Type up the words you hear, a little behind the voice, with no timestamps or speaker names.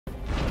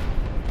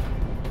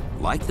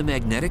Like the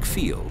magnetic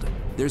field,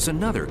 there's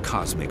another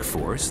cosmic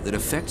force that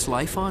affects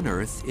life on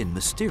Earth in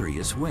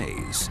mysterious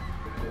ways.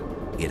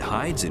 It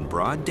hides in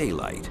broad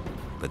daylight,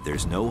 but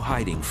there's no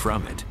hiding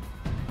from it.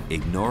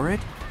 Ignore it,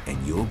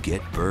 and you'll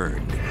get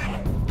burned,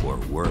 or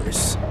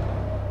worse.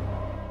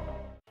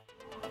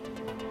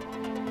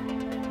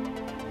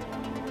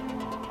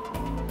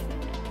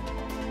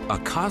 A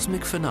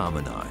cosmic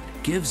phenomenon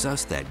gives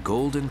us that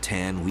golden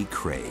tan we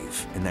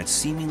crave and that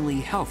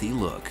seemingly healthy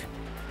look.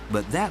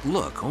 But that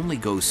look only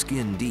goes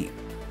skin deep.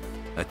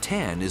 A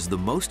tan is the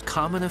most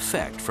common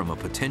effect from a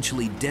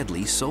potentially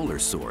deadly solar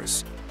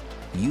source,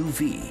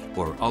 UV,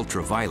 or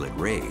ultraviolet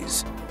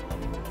rays.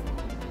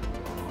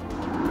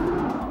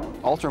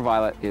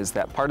 Ultraviolet is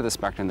that part of the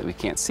spectrum that we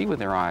can't see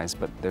with our eyes,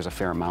 but there's a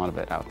fair amount of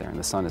it out there, and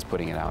the sun is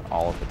putting it out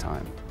all of the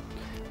time.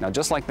 Now,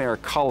 just like there are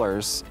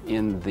colors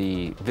in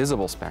the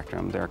visible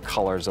spectrum, there are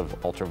colors of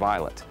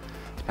ultraviolet,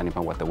 depending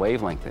upon what the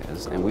wavelength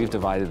is, and we've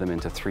divided them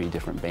into 3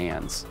 different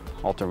bands: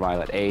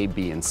 ultraviolet A,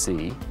 B, and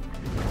C.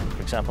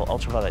 For example,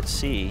 ultraviolet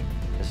C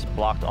is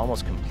blocked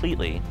almost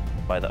completely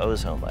by the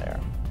ozone layer.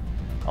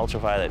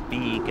 Ultraviolet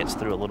B gets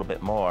through a little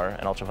bit more,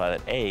 and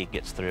ultraviolet A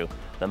gets through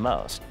the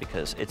most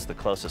because it's the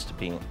closest to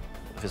being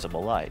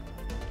visible light.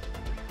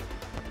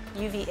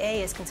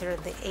 UVA is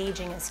considered the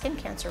aging and skin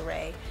cancer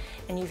ray,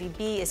 and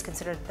UVB is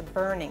considered the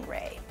burning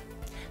ray.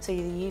 So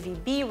the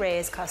UVB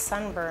rays cause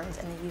sunburns,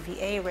 and the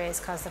UVA rays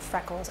cause the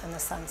freckles and the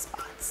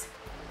sunspots.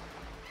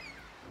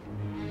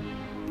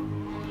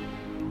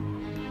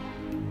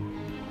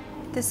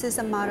 This is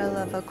a model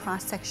of a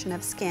cross-section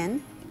of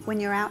skin. When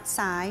you're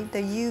outside,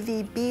 the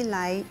UVB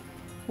light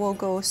will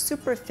go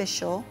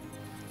superficial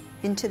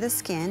into the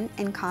skin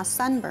and cause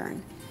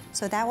sunburn.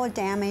 So that will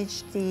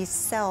damage the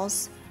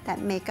cells that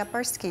make up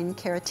our skin,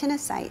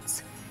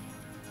 keratinocytes.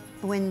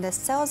 When the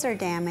cells are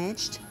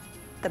damaged,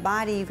 the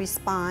body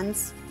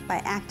responds by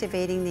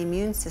activating the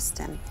immune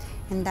system,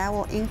 and that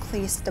will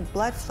increase the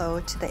blood flow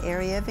to the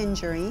area of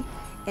injury,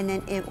 and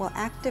then it will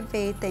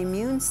activate the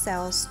immune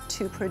cells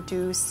to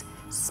produce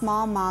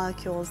small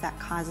molecules that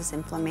causes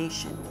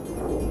inflammation.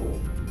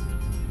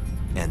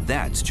 And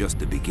that's just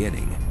the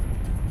beginning.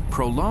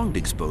 Prolonged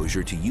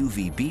exposure to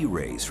UVB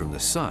rays from the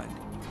sun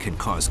can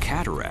cause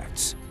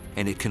cataracts,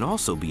 and it can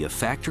also be a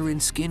factor in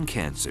skin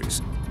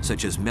cancers,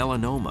 such as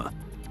melanoma,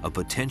 a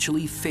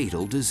potentially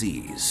fatal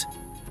disease.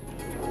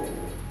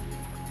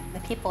 The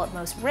people at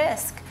most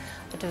risk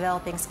of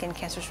developing skin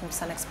cancers from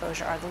sun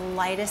exposure are the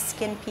lightest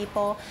skinned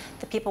people,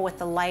 the people with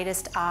the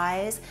lightest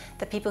eyes,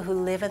 the people who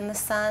live in the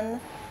sun,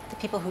 the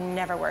people who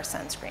never wear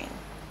sunscreen.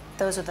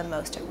 Those are the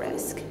most at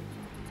risk.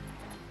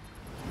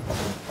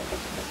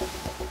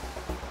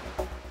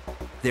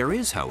 There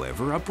is,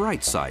 however, a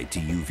bright side to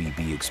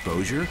UVB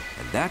exposure,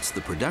 and that's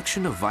the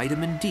production of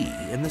vitamin D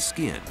in the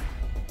skin.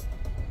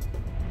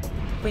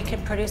 We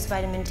can produce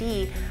vitamin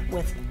D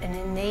with an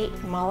innate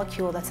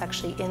molecule that's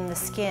actually in the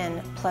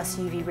skin plus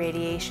UV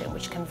radiation,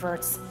 which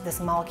converts this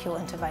molecule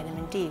into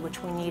vitamin D,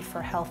 which we need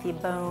for healthy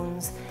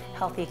bones,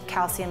 healthy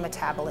calcium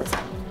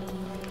metabolism.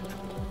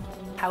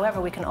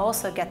 However, we can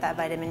also get that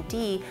vitamin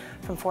D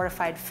from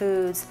fortified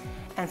foods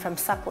and from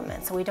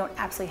supplements, so we don't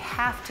absolutely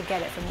have to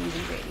get it from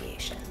UV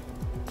radiation.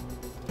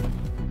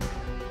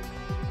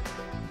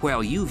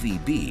 While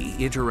UVB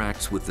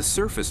interacts with the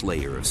surface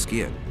layer of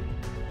skin,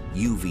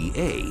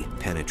 UVA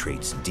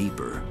penetrates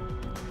deeper,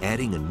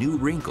 adding a new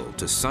wrinkle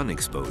to sun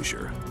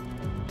exposure.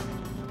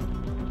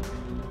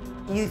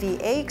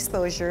 UVA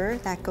exposure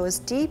that goes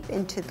deep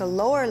into the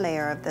lower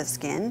layer of the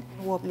skin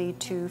will lead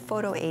to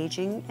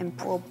photoaging and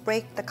will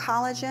break the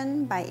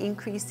collagen by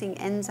increasing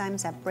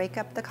enzymes that break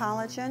up the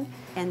collagen,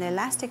 and the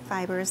elastic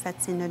fibers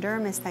that's in the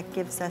dermis that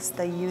gives us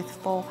the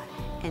youthful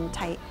and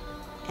tight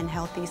and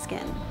healthy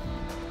skin.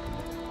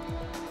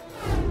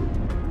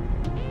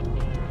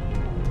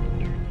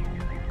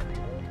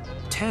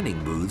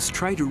 Tanning booths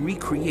try to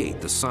recreate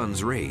the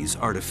sun's rays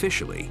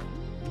artificially.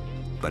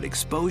 But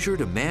exposure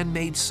to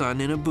man-made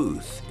sun in a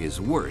booth is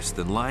worse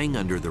than lying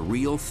under the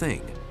real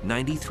thing,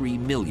 93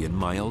 million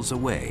miles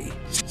away.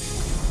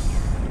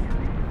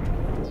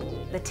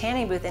 The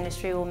tanning booth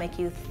industry will make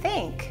you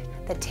think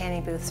that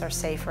tanning booths are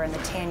safer and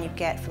the tan you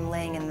get from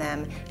laying in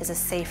them is a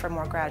safer,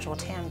 more gradual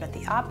tan, but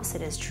the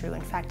opposite is true.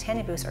 In fact,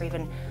 tanning booths are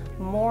even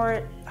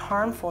more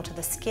harmful to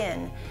the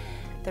skin.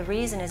 The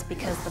reason is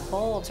because the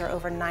bulbs are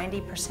over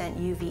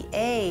 90%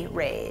 UVA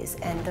rays,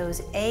 and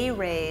those A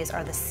rays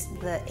are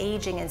the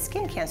aging and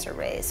skin cancer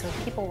rays, so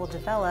people will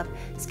develop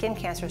skin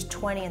cancers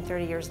 20 and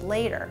 30 years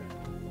later.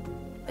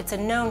 It's a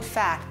known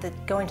fact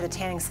that going to the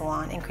tanning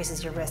salon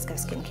increases your risk of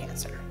skin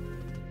cancer.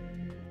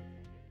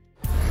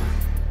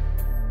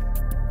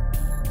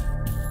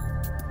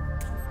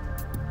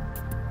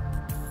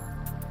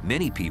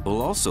 Many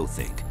people also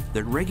think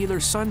that regular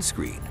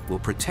sunscreen will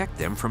protect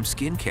them from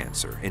skin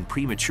cancer and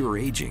premature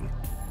aging.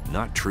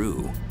 Not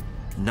true.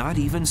 Not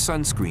even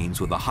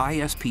sunscreens with a high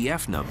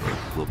SPF number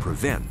will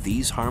prevent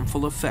these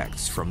harmful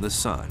effects from the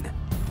sun.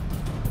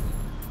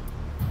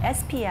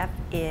 SPF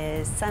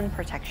is sun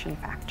protection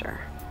factor,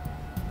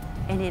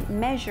 and it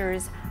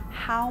measures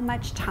how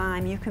much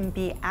time you can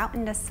be out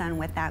in the sun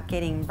without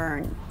getting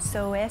burned.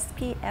 So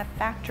SPF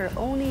factor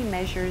only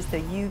measures the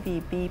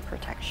UVB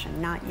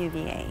protection, not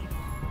UVA.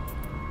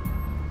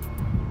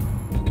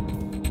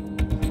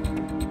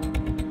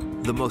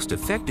 The most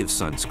effective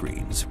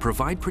sunscreens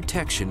provide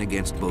protection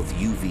against both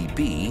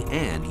UVB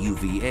and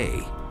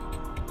UVA.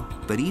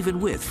 But even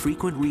with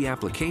frequent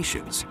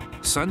reapplications,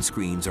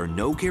 sunscreens are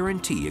no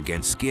guarantee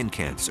against skin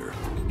cancer,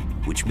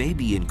 which may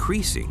be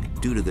increasing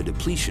due to the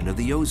depletion of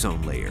the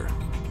ozone layer.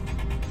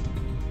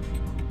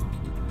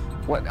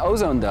 What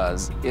ozone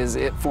does is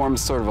it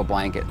forms sort of a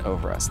blanket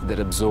over us that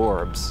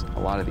absorbs a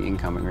lot of the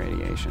incoming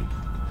radiation.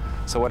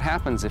 So what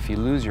happens if you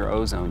lose your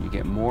ozone, you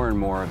get more and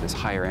more of this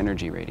higher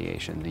energy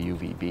radiation, the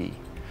UVB.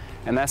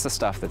 And that's the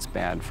stuff that's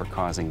bad for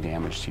causing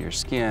damage to your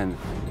skin.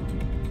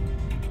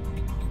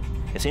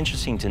 It's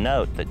interesting to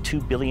note that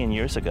 2 billion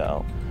years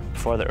ago,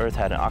 before the Earth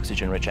had an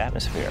oxygen-rich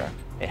atmosphere,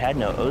 it had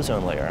no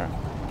ozone layer,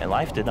 and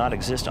life did not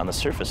exist on the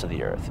surface of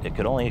the Earth. It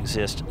could only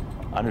exist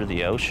under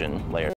the ocean layer.